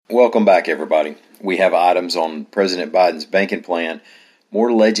Welcome back, everybody. We have items on President Biden's banking plan,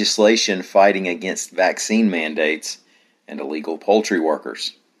 more legislation fighting against vaccine mandates, and illegal poultry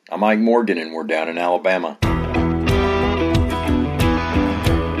workers. I'm Mike Morgan, and we're down in Alabama.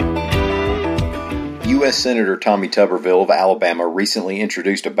 U.S. Senator Tommy Tuberville of Alabama recently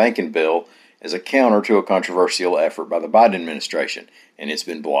introduced a banking bill as a counter to a controversial effort by the Biden administration, and it's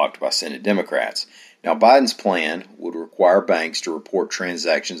been blocked by Senate Democrats. Now, Biden's plan would require banks to report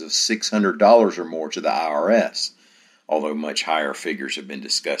transactions of $600 or more to the IRS. Although much higher figures have been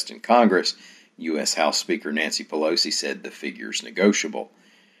discussed in Congress, U.S. House Speaker Nancy Pelosi said the figure's negotiable.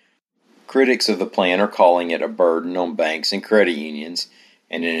 Critics of the plan are calling it a burden on banks and credit unions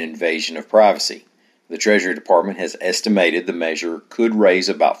and an invasion of privacy. The Treasury Department has estimated the measure could raise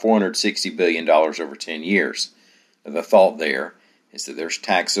about $460 billion over 10 years. The thought there is that there's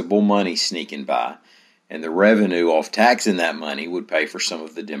taxable money sneaking by, and the revenue off taxing that money would pay for some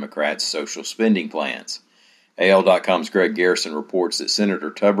of the Democrats' social spending plans. AL.com's Greg Garrison reports that Senator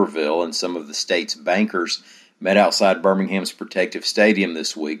Tuberville and some of the state's bankers met outside Birmingham's Protective Stadium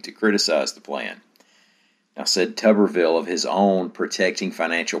this week to criticize the plan. Now, said Tuberville of his own Protecting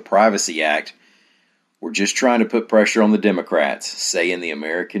Financial Privacy Act, "We're just trying to put pressure on the Democrats, saying the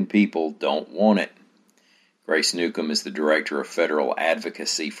American people don't want it." Grace Newcomb is the Director of Federal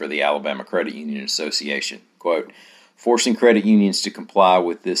Advocacy for the Alabama Credit Union Association. Quote, "Forcing credit unions to comply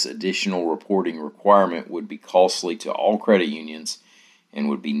with this additional reporting requirement would be costly to all credit unions and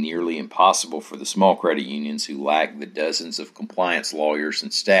would be nearly impossible for the small credit unions who lack the dozens of compliance lawyers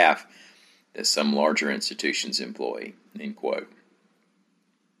and staff that some larger institutions employ." End quote.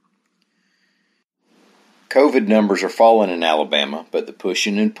 COVID numbers are falling in Alabama, but the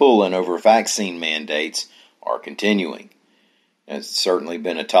pushing and pulling over vaccine mandates are continuing. It's certainly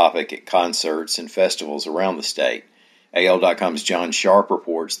been a topic at concerts and festivals around the state. AL.com's John Sharp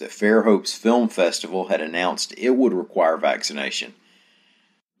reports that Fairhope's Film Festival had announced it would require vaccination.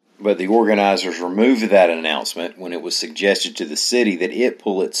 But the organizers removed that announcement when it was suggested to the city that it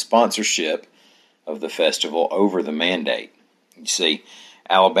pull its sponsorship of the festival over the mandate. You see,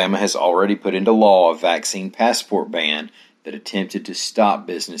 Alabama has already put into law a vaccine passport ban that attempted to stop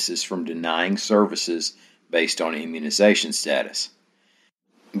businesses from denying services based on immunization status.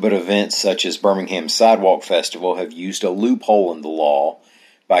 But events such as Birmingham's Sidewalk Festival have used a loophole in the law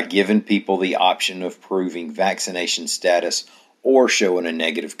by giving people the option of proving vaccination status or showing a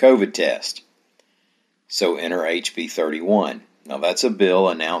negative COVID test. So enter HB 31. Now that's a bill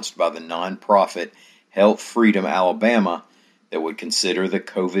announced by the nonprofit Health Freedom Alabama that would consider the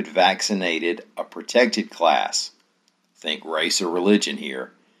COVID vaccinated a protected class. Think race or religion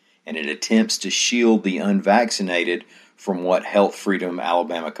here. And it attempts to shield the unvaccinated from what Health Freedom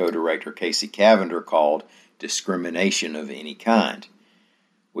Alabama co-director Casey Cavender called discrimination of any kind,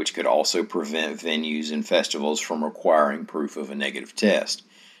 which could also prevent venues and festivals from requiring proof of a negative test.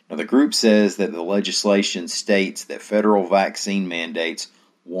 Now, the group says that the legislation states that federal vaccine mandates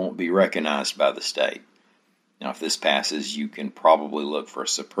won't be recognized by the state. Now, if this passes, you can probably look for a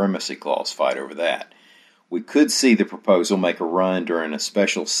supremacy clause fight over that. We could see the proposal make a run during a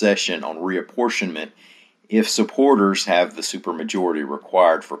special session on reapportionment if supporters have the supermajority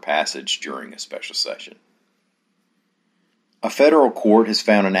required for passage during a special session. A federal court has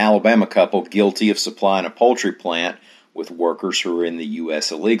found an Alabama couple guilty of supplying a poultry plant with workers who are in the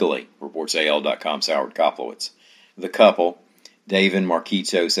U.S. illegally, reports AL.com's Howard Koplowitz. The couple, David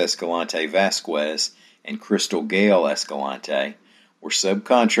Marquitos Escalante Vasquez and Crystal Gale Escalante, were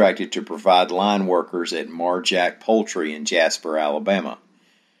subcontracted to provide line workers at Marjack Poultry in Jasper, Alabama.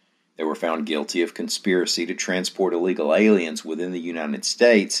 They were found guilty of conspiracy to transport illegal aliens within the United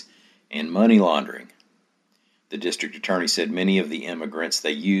States and money laundering. The district attorney said many of the immigrants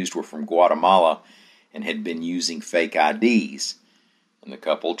they used were from Guatemala and had been using fake IDs. And the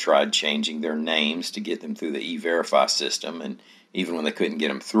couple tried changing their names to get them through the E-Verify system, and even when they couldn't get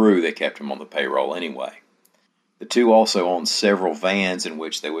them through, they kept them on the payroll anyway. The two also owned several vans in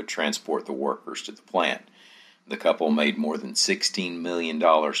which they would transport the workers to the plant. The couple made more than $16 million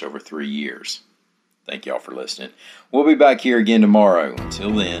over 3 years. Thank y'all for listening. We'll be back here again tomorrow. Until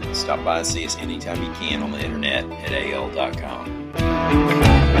then, stop by and see us anytime you can on the internet at AL.com.